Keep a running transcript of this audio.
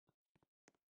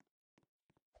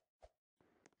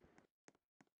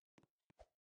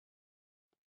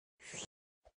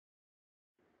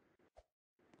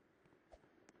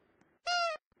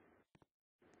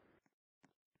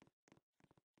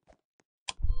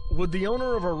Would the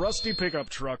owner of a rusty pickup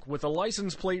truck with a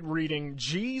license plate reading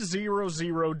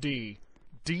G00D,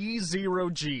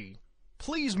 D0G,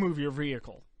 please move your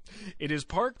vehicle? It is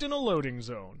parked in a loading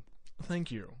zone.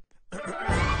 Thank you.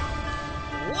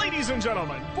 Ladies and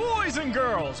gentlemen, boys and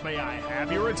girls, may I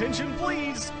have your attention,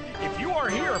 please? If you are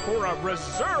here for a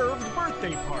reserved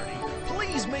birthday party,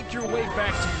 please make your way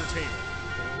back to your table.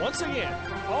 Once again,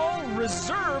 all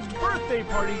reserved birthday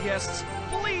party guests,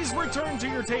 please return to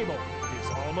your table. It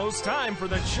is almost time for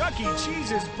the Chuck E.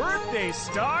 Cheese's Birthday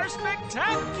Star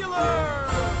Spectacular!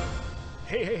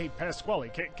 Hey, Pasquale,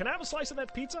 can I have a slice of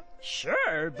that pizza?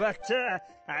 Sure, but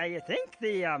I think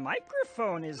the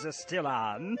microphone is still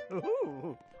on.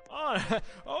 Ooh.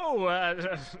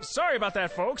 Sorry about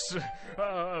that, folks.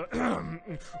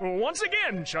 Once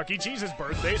again, Chuck E. Cheese's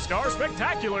Birthday Star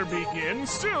Spectacular begins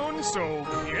soon, so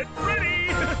get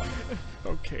ready.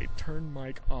 Okay, turn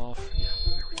mic off. Yeah,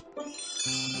 there we go.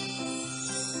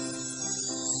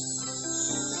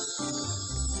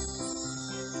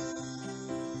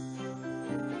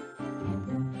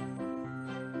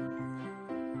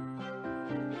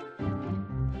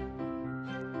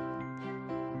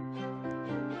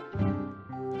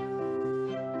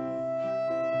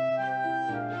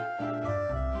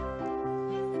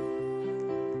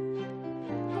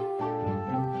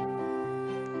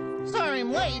 Sorry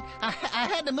I'm late. I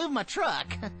had to move my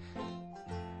truck.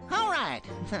 All right.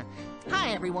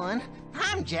 Hi, everyone.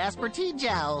 I'm Jasper T.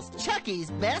 Jowls,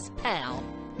 Chucky's best pal.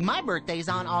 My birthday's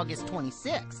on August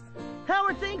 26th. How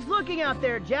are things looking out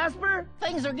there, Jasper?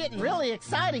 Things are getting really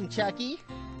exciting, Chucky.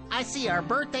 I see our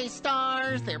birthday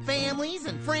stars, their families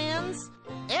and friends.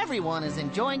 Everyone is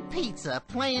enjoying pizza,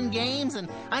 playing games, and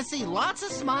I see lots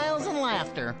of smiles and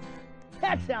laughter.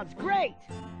 That sounds great.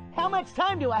 How much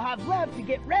time do I have left to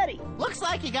get ready? Looks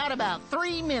like you got about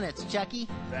 3 minutes, Chucky.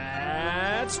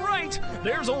 That's right.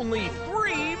 There's only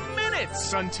 3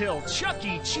 minutes until Chuck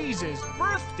E. Cheese's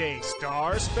Birthday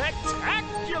Star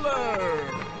Spectacular.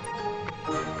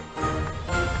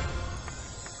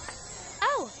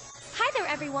 Oh, hi there,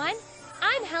 everyone.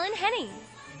 I'm Helen Henning.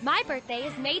 My birthday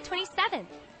is May 27th,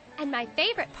 and my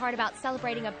favorite part about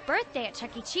celebrating a birthday at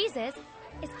Chuck E. Cheese's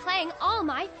is playing all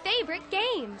my favorite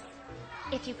games.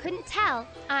 If you couldn't tell,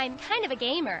 I'm kind of a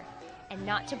gamer. And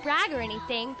not to brag or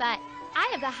anything, but I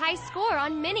have the high score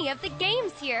on many of the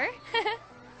games here.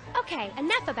 Okay,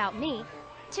 enough about me.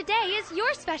 Today is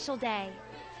your special day.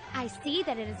 I see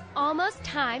that it is almost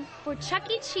time for Chuck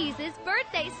E. Cheese's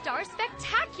Birthday Star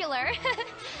Spectacular.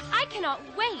 I cannot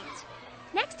wait.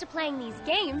 Next to playing these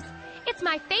games, it's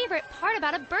my favorite part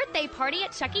about a birthday party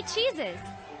at Chuck E. Cheese's.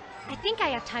 I think I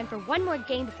have time for one more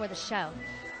game before the show.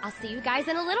 I'll see you guys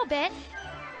in a little bit.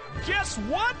 Guess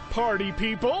what, party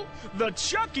people? The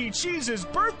Chuck E. Cheese's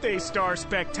Birthday Star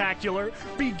Spectacular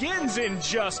begins in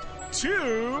just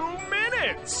 2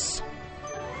 minutes.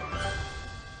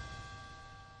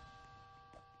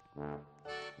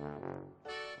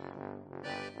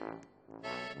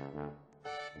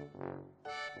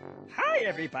 Hi,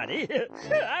 everybody.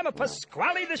 I'm a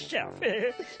Pasquale the Chef.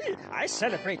 I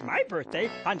celebrate my birthday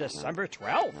on December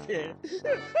 12th.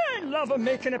 I love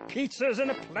making pizzas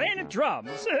and playing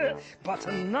drums. But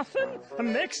nothing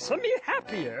makes me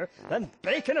happier than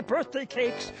baking birthday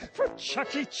cakes for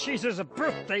Chuck E. Cheese's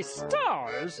birthday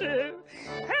stars.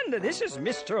 And this is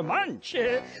Mr. Munch.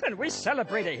 And we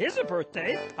celebrate his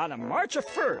birthday on March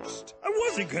 1st. I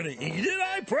wasn't gonna eat it,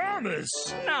 I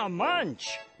promise. Now, Munch,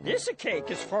 this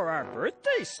cake is for our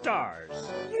birthday stars.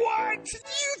 What?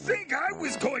 You think I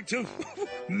was going to...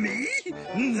 Me?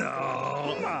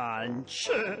 No. Munch,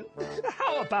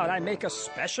 how about I make a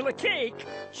special cake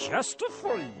just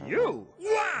for you?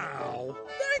 Wow!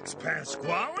 Thanks,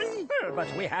 Pasquale.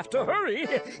 But we have to hurry.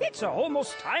 It's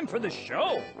almost time for the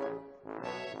show.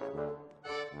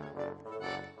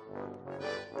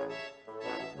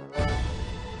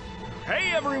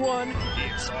 Hey everyone,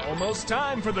 it's almost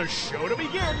time for the show to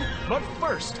begin. But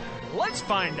first, let's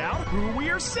find out who we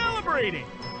are celebrating.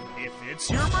 If it's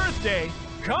your birthday,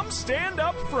 come stand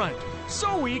up front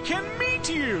so we can meet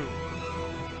you.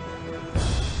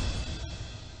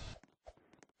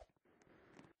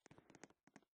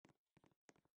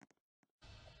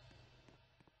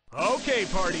 Okay,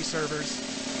 party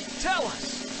servers, tell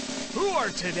us, who are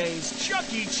today's Chuck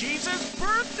E. Cheese's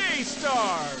birthday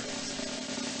stars?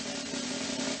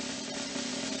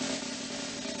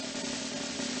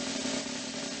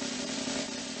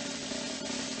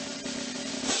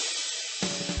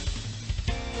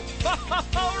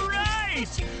 All right!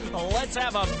 Let's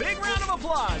have a big round of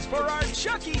applause for our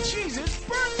Chuck E. Cheese's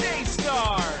birthday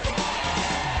star!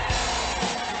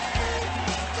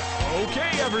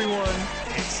 Okay, everyone,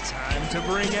 it's time to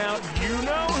bring out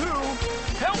you-know-who.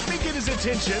 Help me get his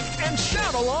attention and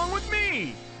shout along with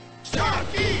me. Chuck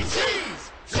E.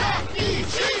 Cheese! Chuck E.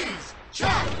 Cheese!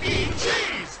 Chuck E.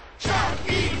 Cheese! Chuck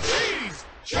E. Cheese!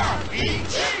 Chuck E.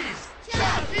 Cheese!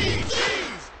 Chuck E.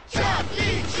 Cheese! Chuck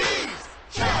E. Cheese!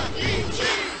 Chuck E.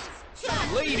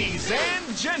 Cheese! Ladies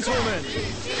and gentlemen,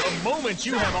 the moment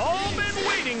you have all been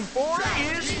waiting for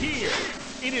is here.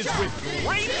 It is with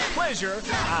great pleasure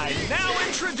I now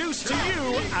introduce to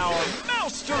you our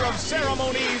master of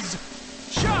ceremonies,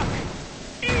 Chuck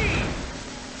E.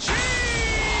 Cheese!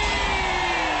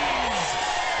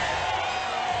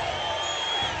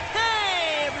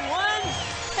 Hey, everyone!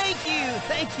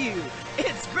 Thank you.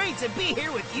 It's great to be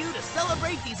here with you to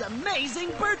celebrate these amazing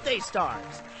birthday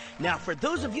stars. Now, for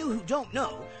those of you who don't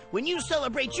know, when you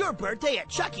celebrate your birthday at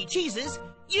Chuck E. Cheese's,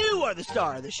 you are the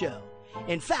star of the show.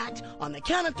 In fact, on the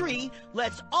count of 3,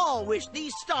 let's all wish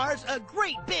these stars a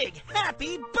great big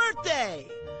happy birthday.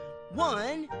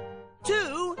 1,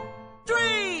 2,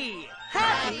 3!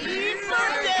 Happy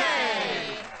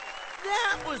birthday!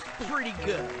 That was pretty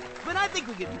good, but I think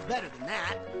we could do better than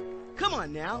that. Come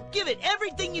on now, give it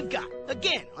everything you've got.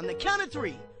 Again, on the count of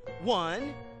 3.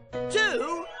 1,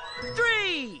 2,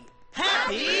 3!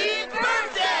 Happy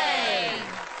birthday!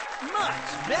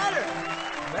 Much better.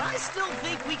 But I still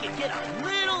think we can get a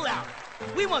little louder.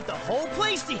 We want the whole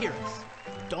place to hear us.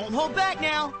 Don't hold back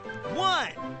now.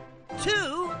 1,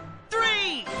 2,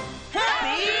 3!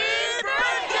 Happy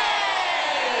birthday!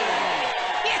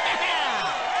 Yeah!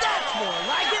 That's more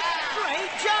like it.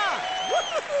 Great job!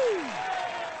 Woo-hoo-hoo!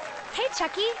 Hey,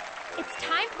 Chucky. It's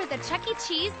time for the Chuck E.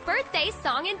 Cheese birthday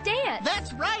song and dance.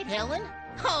 That's right, Helen.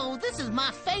 Oh, this is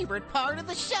my favorite part of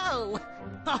the show.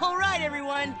 All right,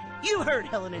 everyone. You heard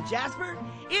Helen and Jasper.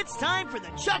 It's time for the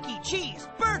Chuck E. Cheese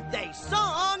birthday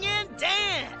song and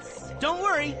dance. Don't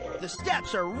worry, the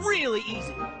steps are really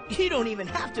easy. You don't even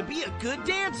have to be a good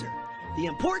dancer. The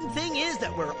important thing is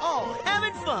that we're all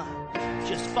having fun.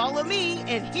 Just follow me,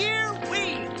 and here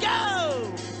we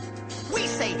go. We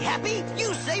say happy,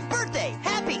 you say birthday.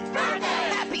 Happy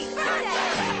birthday, happy birthday.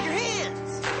 Clap your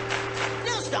hands.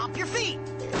 Now stomp your feet.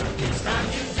 It's time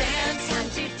to dance. Time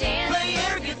to dance. Play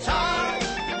air guitar.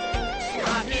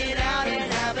 Rocking out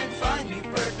and having fun, you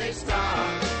birthday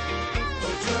star.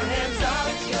 Put your hands up.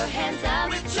 Put your hands up.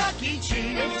 With Chuck E.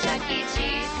 Cheese. With Chuck E.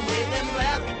 Cheese. Wave them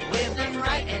left, wave them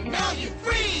right, and now you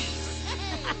freeze.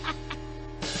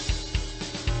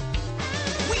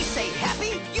 We say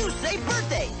happy, you say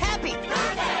birthday. Happy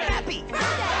birthday, happy birthday.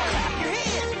 Clap your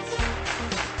hands.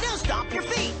 Now stomp your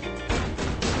feet.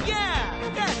 Yeah,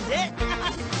 that's it.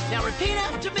 Now repeat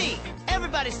after me.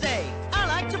 Everybody say, I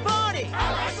like to party.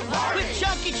 I like to party. With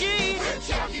Chuck E. Cheese. With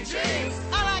Chuck E. Cheese.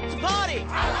 I like to party.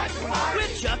 I like to party.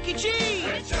 With Chuck E. Cheese.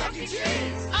 With Chuck E.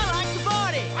 Cheese. I like to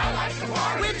party. I like to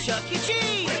party. With Chuck E.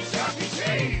 Cheese. With Chuck E.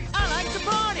 Cheese. I like to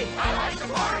party. I like to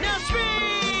party. Now scream!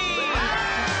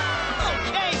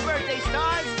 Okay, birthday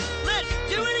stars, let's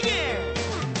do it again.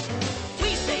 We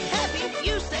say happy,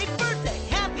 you say birthday.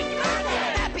 Happy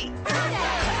birthday, happy birthday.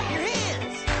 Clap your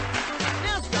hands.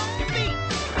 Now stomp your feet.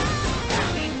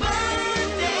 Happy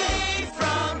birthday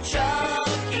from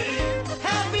Chucky.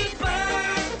 Happy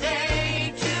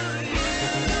birthday to you.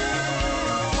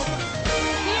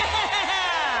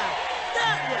 Yeah!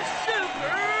 That was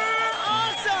super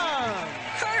awesome.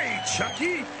 Hey,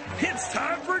 Chucky, it's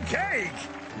time for cake.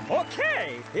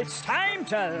 Okay, it's time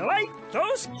to light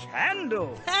those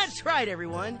candles. That's right,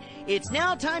 everyone. It's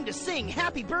now time to sing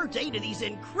happy birthday to these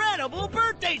incredible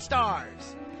birthday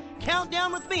stars. Count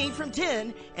down with me from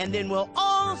 10, and then we'll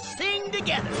all sing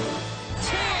together.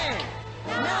 10,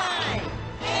 9,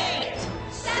 8,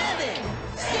 7,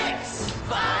 6,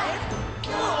 5,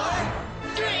 4,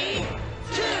 3,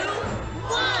 2,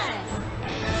 1.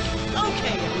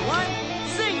 Okay, everyone,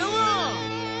 sing along.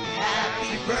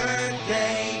 Happy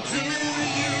birthday to you.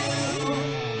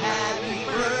 Happy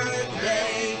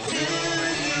birthday to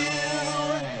you.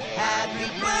 Happy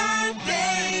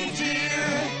birthday, dear.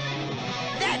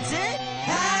 That's it.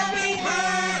 Happy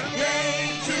birthday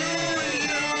to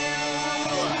you.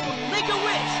 Make a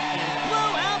wish and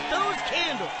blow out those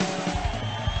candles.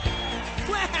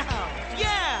 Wow.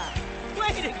 Yeah.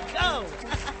 Way to go.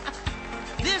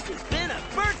 This has been a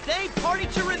birthday party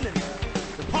to remember.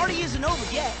 The party isn't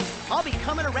over yet. I'll be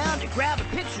coming around to grab a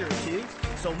picture or two,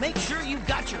 so make sure you've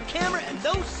got your camera and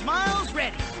those smiles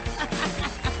ready.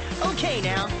 Okay,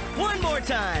 now, one more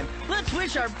time. Let's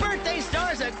wish our birthday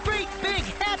stars a great big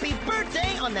happy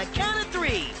birthday on the count of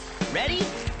 3. Ready?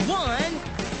 1,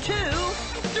 2,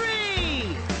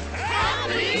 3.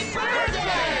 Happy birthday!